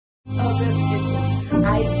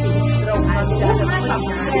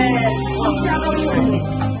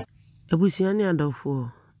Ebusiani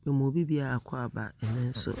adofo mo bibia akwa aba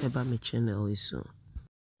enen so eba me channel so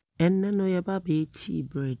enne no ye ba be tea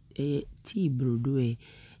bread tea brodo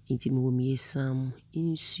inti mo mi sam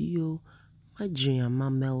insuo magria ma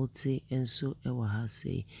melty enso ewa ha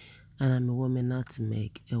say ana me wo me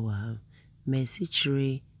nutmeg ewa ha me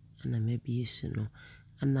sichire ana me bi esu no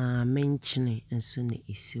ana menchine enso ne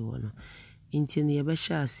isi wo no inti ne ye be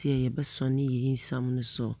sha ase ye be sone ye insam no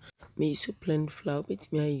so me use plain flour,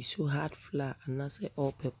 but me I use hard flour and I say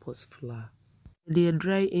all-purpose flour. The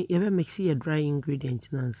dry, you mix a dry ingredient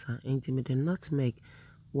nansa. And me the nutmeg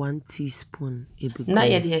 1 teaspoon. Now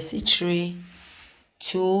you the citri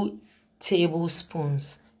 2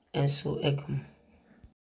 tablespoons and so egg.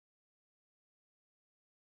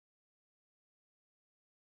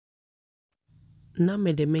 Now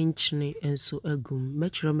me the menchine and so egum.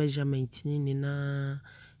 Metro measurement ni na.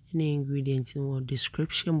 Any ingredient in the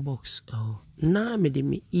description box. Oh, now me de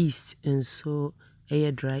me yeast and so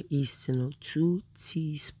air dry yeast 2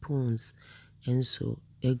 teaspoons and so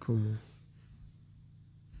egum.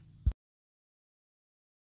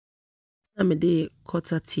 Now me de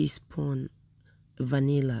 1/4 teaspoon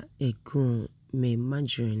vanilla egum me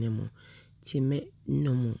margarine mo ti me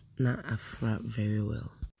no na afra very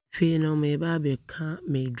well. Fe no me ba be ka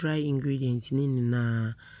me dry ingredient ni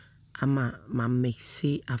na ama ma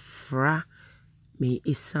mixi afra me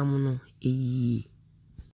esam no eyi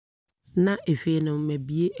na efe no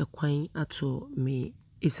mabie ekwan ato me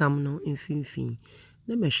esam no mfinfin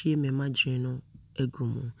na mahwie me margarine no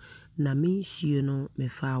egumu na me nsuo no me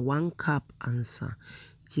fa 1 cup ansa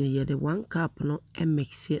ti ye de 1 cup no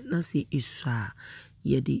mix na se esua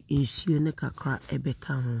ye de nsuo ne kakra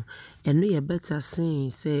ebeka ho eno ye better say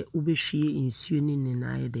ubehwie nsuo ni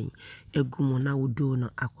na ayeden egumu na wodo no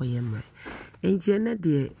akoye mre enti ene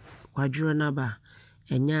de kwadro na ba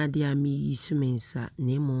enya de ami yisu mensa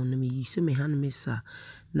na emo no me yisu me han mesa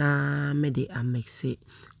na me de amexe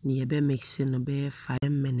ni ye be mixe no be 5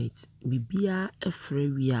 minutes bibia efre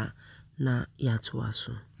wia na yato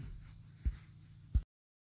aso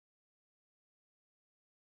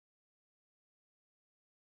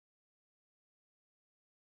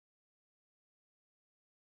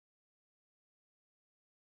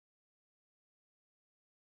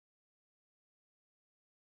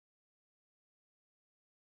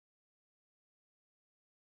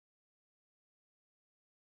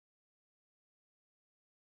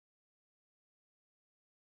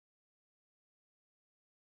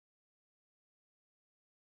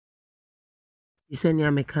iseni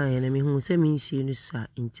ameka ye na me hu se me nsuo no sa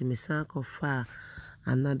enti me san kofa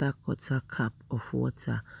another 1/4 cup of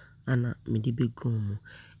water ana me de begum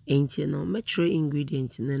enti no metro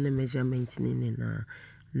ingredient na measurement ni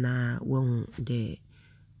na won the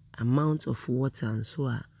amount of water and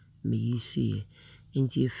so me use ye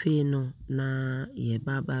enti efe no na ye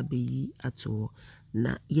baba be yi ato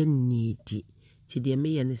na ye needi ti de me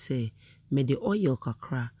ye ne se me de oil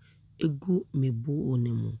kakra egu me bowl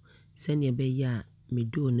ne mu sene be ya me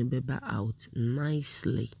do ne beba out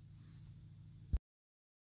nicely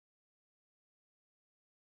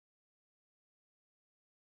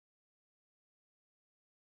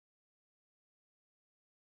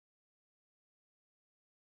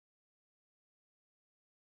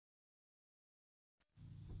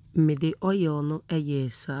me de oil no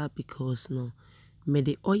sa because no me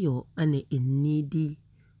de oil ane needy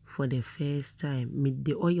for the first time me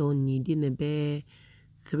de oil needy ne be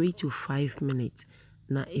 3 to 5 minutes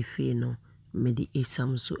na efe no me de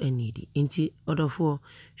esam so needy enti odofo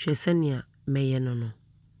hwe senia meye no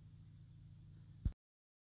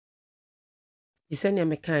disenia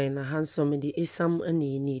me kai na hanso me de esam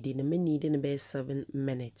ane needy na me needy ne be 7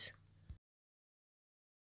 minutes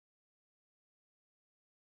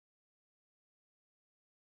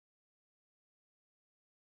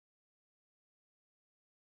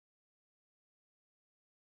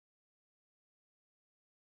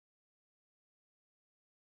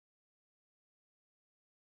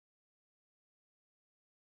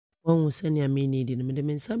One senia me needy no me de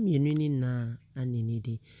mensa mienu ni na ane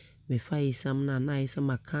needy me fa isam na isam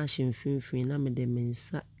aka himfinfin na me de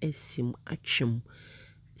mensa esim atwem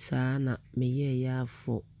sa na me ye ya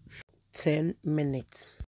for 10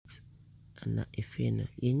 minutes ana efe no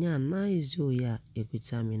yenya nice o ya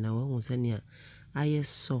ekuta me na wo senia aye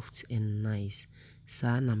soft and nice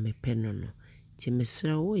sa na me peno no ti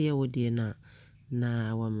mesre wo ye wo de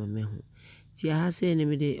na wa memehu ti ha se ne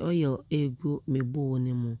me de oil egu me bowl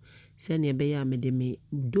ne mu se ne be ya me de me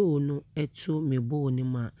do no eto me bowl ne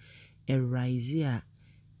mu a rise a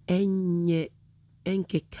enye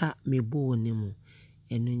enkeka me bowl ne mu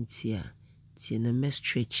eno ntia ti na me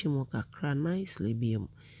stretch mo kakra nicely biom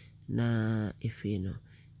na efe no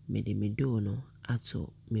me de me do no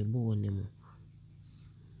ato me bowl ne mu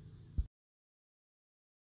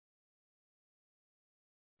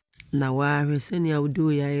na wa reseni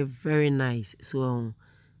awdo ya very nice so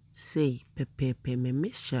say pepe me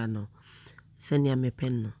mixture no senia me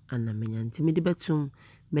pen no ana menya nti me de betum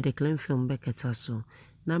me de clean film beketa so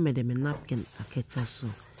na me de me napkin aketa so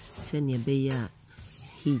senia be ya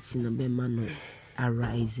heat na be ma no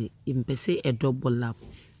arise impese a double lap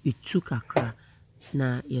itu kakra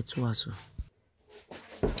na yeto aso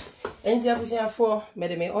entia busia for me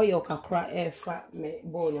de me oil kakra fa me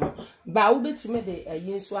bowl no ba wo betumi de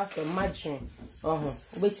ayinso afem margarine wo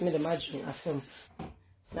betumi de margarine afem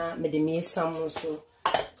na me de me sam so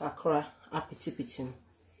kakra apetipiti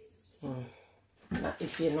na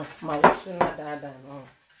if you know ma wo so na dada no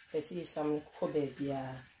pesi sam ko be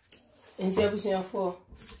bia entia busia for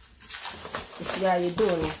if ya you do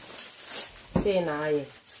no say na aye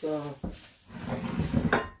so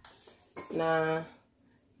na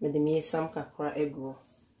me de me sam kakra ego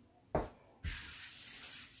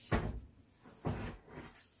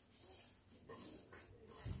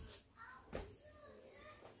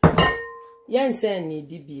yansen ni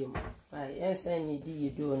dibiem ai yansen ni di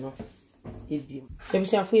yedo no ebiem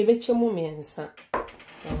ebusiafo ye bechemu me nsa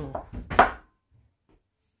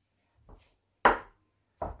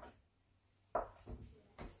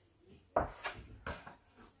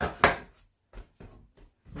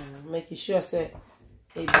make sure say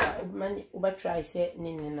man uba try say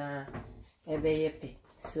nini na ebe yepe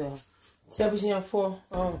so ebusiafo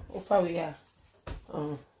ofa we ya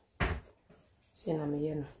say na me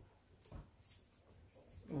ye no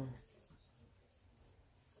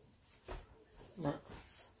na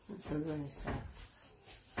organisa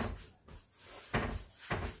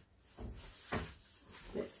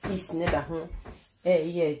is ne da ho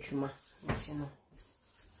ye adwuma nti no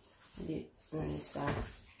de organisa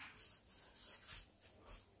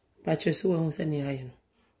pacho so won se ne aye no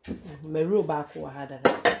me ro ba ko ha da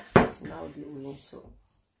nti na odi uni so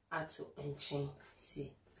ato enchen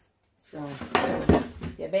see so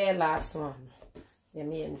ye be last one ye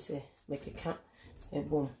me nse make it count e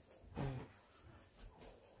boom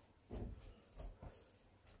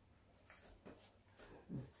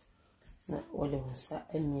na ole wonsa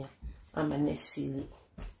emia ama na sili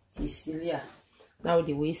ti sili a now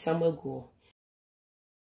the way somewhere go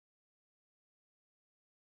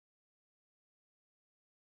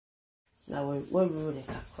now we roll the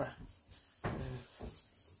kakra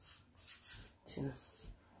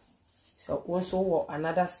so also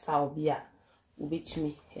another style bia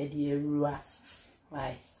ubetumi e de erua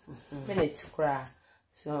why minute kra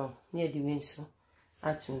so near the way so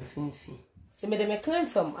atu finfi se me de me clean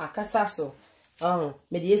from akata so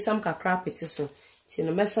me de some kakra pete so ti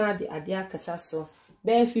no mesa de ade akata so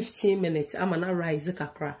be 15 minutes ama na rise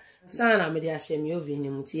kakra sana me de ahye me oven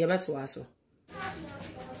mu ti ye beto aso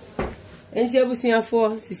enti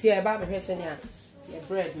abusiafo sisi e ba be hwese ne a ye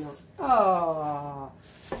bread no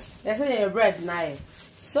that's your bread now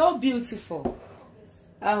so beautiful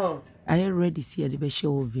I already see the best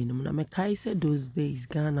oven na me kai say those days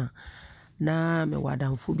Ghana na me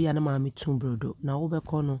wadamfo bia na ma me tumbrodo na wo be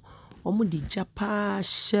kono omu di japa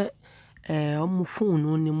hye omu phone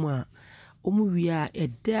no ni mu a omu wi a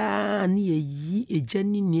eda na yi eja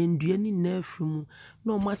ni ndua ni na afrimu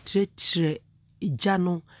na omu atretre eja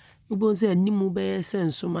no ubonze animu be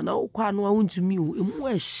senso ma na okwa no awuntumi o emu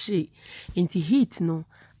ehye enti heat no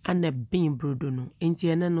ana bin brodo no enti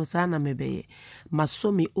ene no sa na mebeye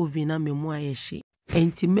masomi oven na me mu ayehye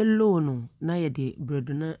enti melo no na ye de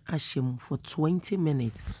brodo na ahyem for 20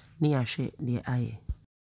 minutes ni ahwe de aye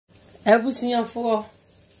ebusiafo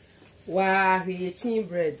wa hwetin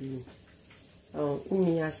bread ni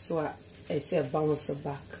umi aso a it's a bounce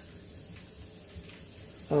back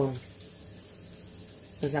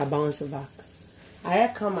it's a bounce back I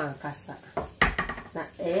come and kasa na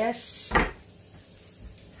yes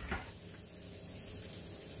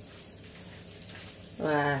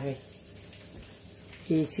wow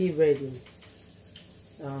tea ready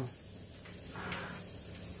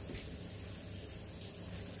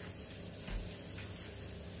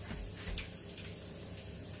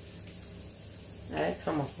I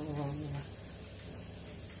come up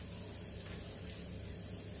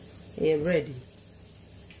ready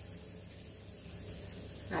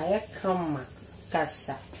I come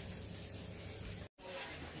kasa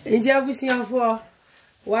inja busiafo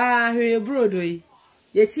wa hwe brodo yi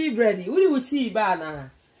ye tea bread wuri wo tea ba na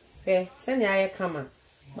he se ne aye kama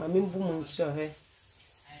ma me mbu mu nchiro he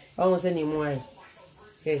o se ne mu aye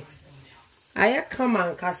Hey. I come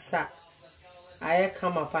and cassa. I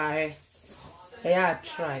come up I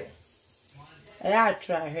try. I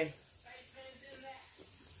try her.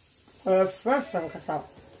 Fresh and cut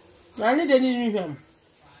up. I need any him.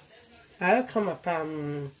 I come up I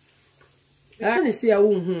didn't see a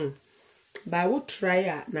woman. But I would try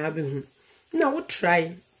it now be home. Now would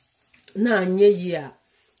try. Na nye year.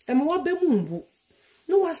 Em wa be mumbu.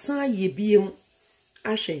 No wa san ye biem.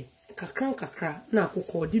 Ashe kakra na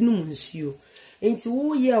akokɔ di no nsuo. Enti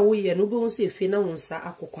wo ye no be won se fe na won sa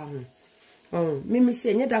akokɔ ho. Mimi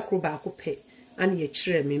se enye da kro ba akopɛ. Ana ye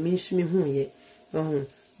kire me nsu me hu ye.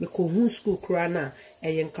 Me ko hu school kra na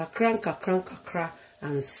eye kakra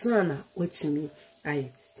ansa na watumi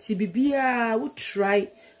ai. Ti bibia wo try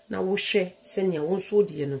na wo hwe se ne won so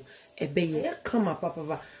de no ebeye kama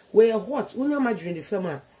papa we hot unya madwin de fam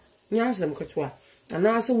a nya asem kotwa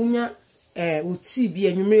ana ase unya wo tea bi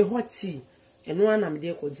anwumre hot tea eno anam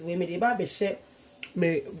de ko di we me de ba be hye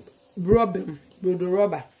me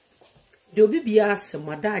rubber de obi bia asem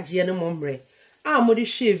adaje ne momre a mo de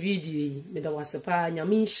hye video yi me da wasepa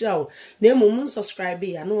nyame nhira o na emom subscribe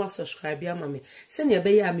ya no wa subscribe ya mame se ne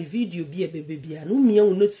be ya me video bi bia no mia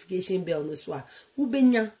wo notification bell no so a wo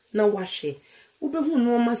benya na wahwe ubehu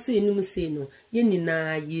no ma se enum se no ye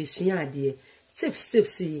nyina ye sua ade tips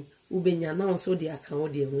ubenya na so de aka wo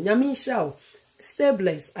de nyame nhira o stay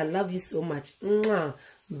blessed. I love you so much. Bye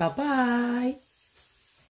bye.